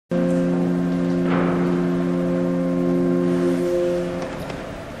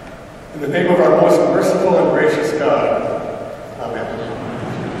name of our most merciful and gracious God. Amen.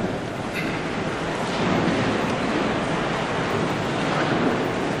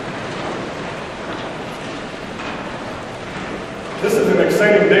 This is an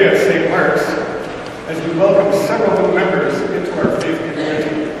exciting day at St. Mark's as we welcome several new members into our faith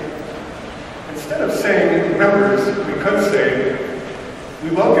community. Instead of saying members, we could say, we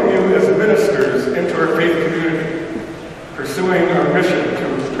welcome you as ministers into our faith community, pursuing our mission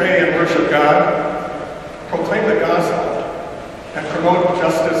to pray and worship God, proclaim the gospel, and promote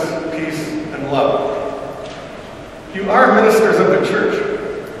justice, peace, and love. You are ministers of the church.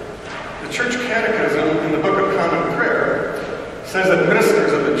 The church catechism in the Book of Common Prayer says that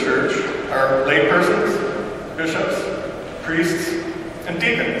ministers of the church are laypersons, bishops, priests, and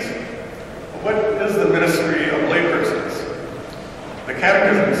deacons. But what is the ministry of laypersons? The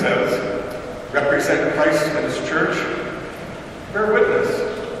catechism says, represent Christ and his church, bear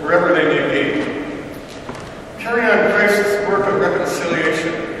witness wherever they may be, carry on Christ's work of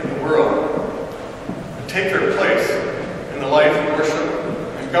reconciliation in the world, and take their place in the life, worship,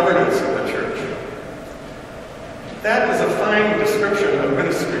 and governance of the church. That is a fine description of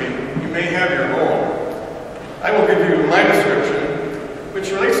ministry. You may have your own. I will give you my description, which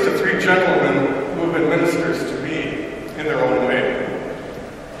relates to three gentlemen who have been ministers to me in their own way.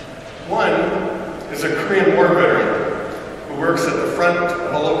 One is a Korean War veteran who works at the front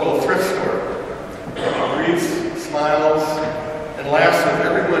of a local thrift store. He greets, smiles, and laughs with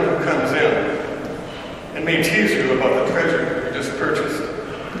everyone who comes in, and may tease you about the treasure you just purchased.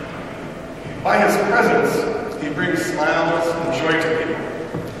 By his presence, he brings smiles and joy to people.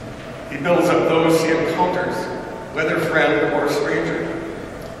 He builds up those he encounters, whether friend or stranger.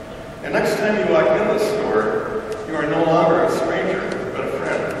 And next time you walk in the store, you are no longer a stranger, but a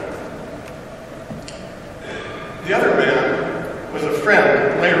friend. The other man was a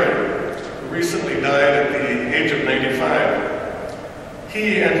friend, Reverend, who recently died at the age of 95.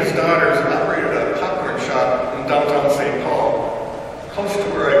 He and his daughters operated a popcorn shop in downtown St. Paul, close to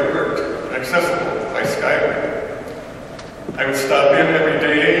where I worked and accessible by Skyway. I would stop in every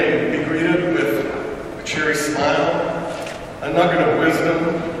day and be greeted with a cheery smile, a nugget of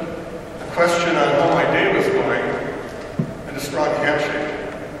wisdom, a question on how my day was going, and a strong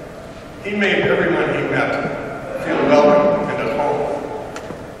handshake. He made everyone he met feel welcome and at home.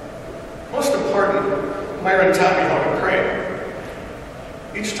 Most important, Myron taught me how to pray.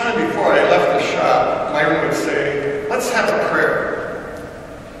 Each time before I left the shop, Myron would say, "Let's have a prayer."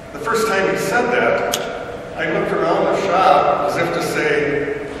 The first time he said that, I looked around the shop as if to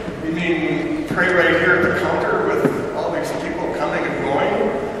say, "You mean pray right here at the counter with all these people coming and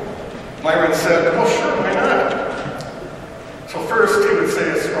going?" Myron said, "Well, sure, why not?" So first he would say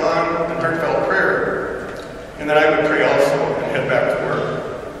a strong and heartfelt prayer, and then I would pray also and head back to work.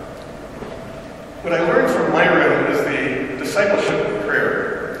 What I learned from Myron is the discipleship of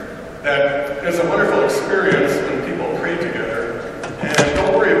prayer, that it's a wonderful experience when people pray together, and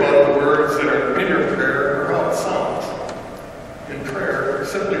don't worry about the words that are in your prayer or how it sounds. In prayer,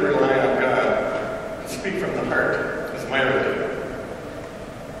 simply rely on God and speak from the heart, as Myron did.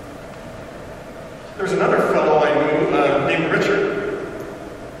 There's another fellow I knew named Richard.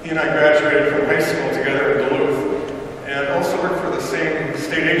 He and I graduated from high school together in Duluth and also worked for the same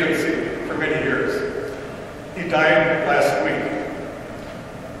state agency for many years. He died last week.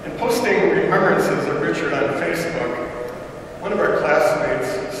 In posting remembrances of Richard on Facebook, one of our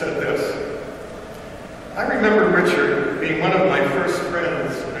classmates said this: "I remember Richard being one of my first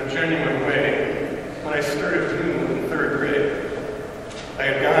friends in a genuine way when I started new in third grade. I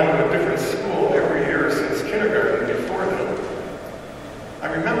had gone to a different school every year since kindergarten before then. I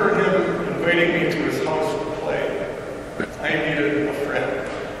remember him inviting me to his house to play. I needed a friend.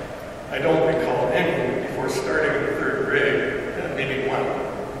 I don't recall any before starting in third grade, maybe one.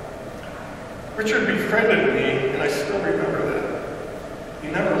 Richard befriended me, and I still remember that. He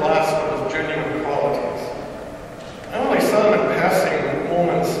never lost those genuine qualities. I only saw him in passing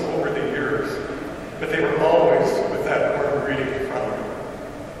moments over the years, but they were always with that warm greeting in front of me."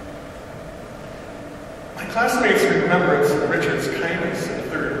 My classmates' remembrance of Richard's kindness in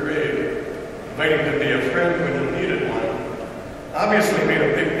third grade, inviting to be a friend when he needed one, obviously made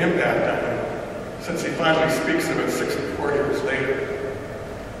a big impact on him, since he finally speaks of it 64 years later.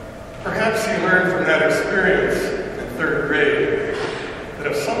 Perhaps he learned from that experience in third grade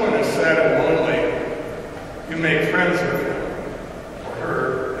that if someone is sad and lonely, you make friends with him or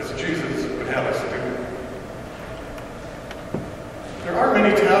her as Jesus would have us do. There are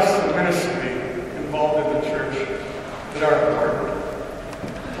many tasks of ministry involved in the church that are important.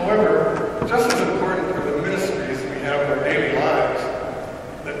 However, just as important are the ministries we have in our daily lives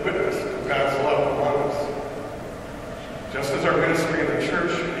that witness to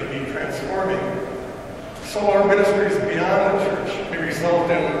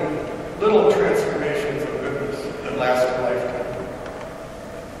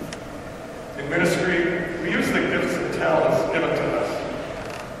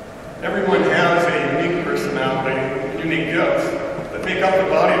the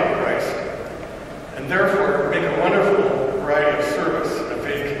body of Christ, and therefore make a wonderful variety of service in a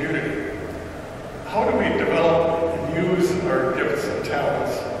faith community. How do we develop and use our gifts and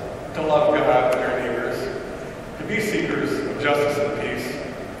talents to love God and our neighbors, to be seekers of justice and peace,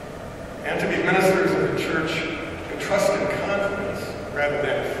 and to be ministers of the church in trust and confidence rather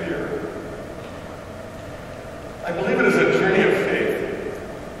than fear? I believe it is a journey of faith,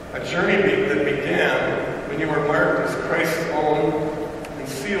 a journey that began when you were marked as Christ's own and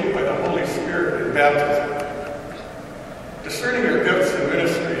sealed by the Holy Spirit in baptism. Discerning your gifts in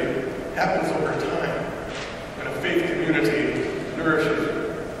ministry happens over time when a faith community nourishes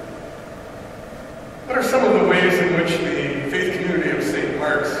you. What are some of the ways in which the faith community of St.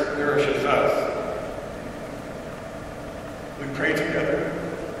 Mark's nourishes us? We pray together.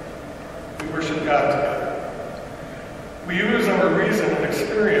 We worship God together. We use our reason and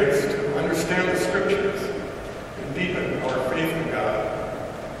experience to understand the Scriptures and deepen our faith in God.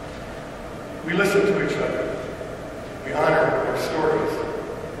 We listen to each other. We honor our stories.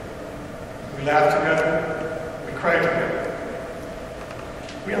 We laugh together. We cry together.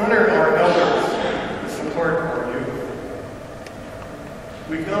 We honor our elders and support our youth.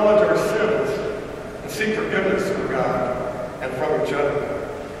 We acknowledge our sins and seek forgiveness from God and from each other.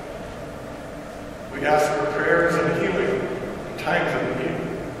 We ask for prayers and healing in times of need.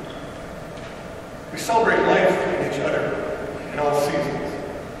 We celebrate life in each other in all seasons.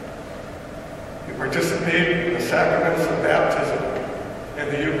 We participate in the sacraments of baptism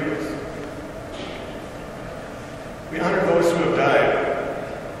and the Eucharist. We honor those who have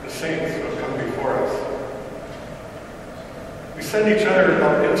died, the saints who have come before us. We send each other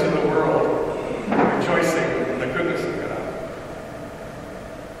out into the world, rejoicing in the goodness of God.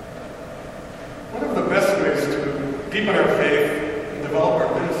 One of the best ways to deepen our faith and develop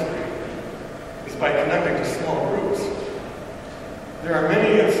our ministry is by connecting to small groups. There are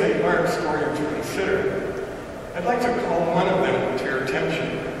many at St. Mark's for you to consider. I'd like to call one of them to your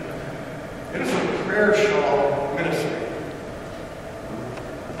attention. It is a prayer shawl ministry.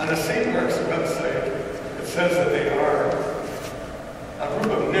 On the St. Mark's website, it says that they are a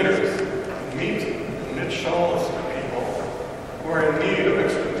group of knitters who meet and knit shawls for people who are in need of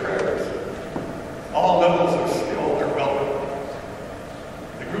extra prayers. All levels of skill are welcome.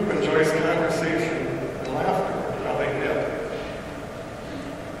 The group enjoys conversation and laughter while they knit.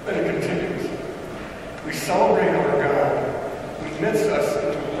 Then it continues. We celebrate our God who knits us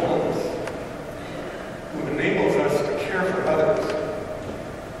into wholeness, who enables us to care for others,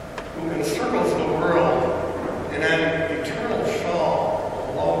 who encircles the world in an eternal shawl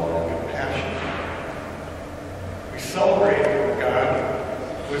of love and compassion. We celebrate our God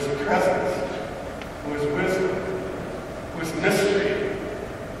who is presence, who is wisdom, who is mystery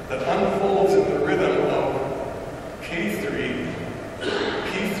that unfolds in the rhythm of K3,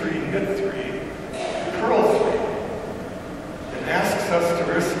 P3, knit 3, curl 3, and asks us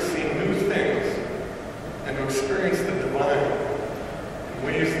to risk seeing new things and to experience the divine in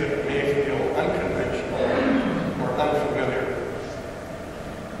ways that may feel unconventional or unfamiliar.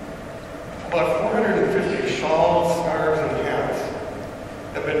 About 450 shawls, scarves, and hats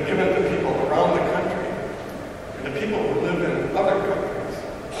have been given to people around the country and to people who live in other countries.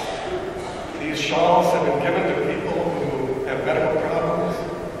 These shawls have been given to people who have medical problems,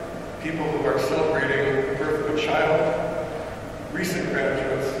 people who are celebrating the birth of a child, recent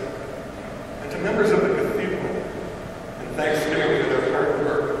graduates, and to members of the cathedral in thanksgiving for their hard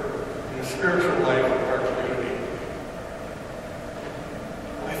work in the spiritual life of our community.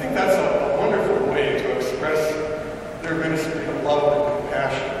 I think that's a wonderful way to express their ministry of love and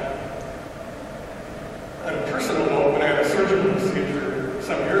compassion. On a personal note, when I had a surgical procedure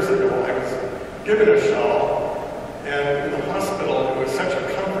some years ago, I was given a shawl, and in the hospital it was such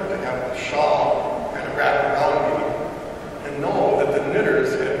a comfort to have the shawl kind of wrapped around me and know that the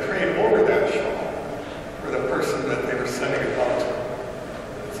knitters had prayed over that shawl for the person that they were sending it out to.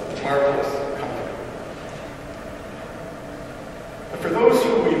 It's a marvelous comfort. But for those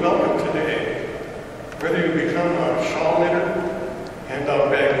who we welcome today, whether you become a shawl knitter, hand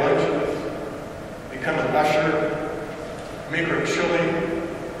out bag lunches, become an usher, maker of chili,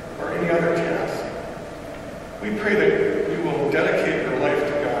 or any other task, we pray that you will dedicate your life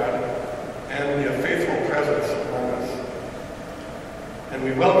to God and be a faithful presence among us. And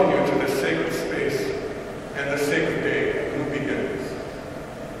we welcome you to this sacred space and this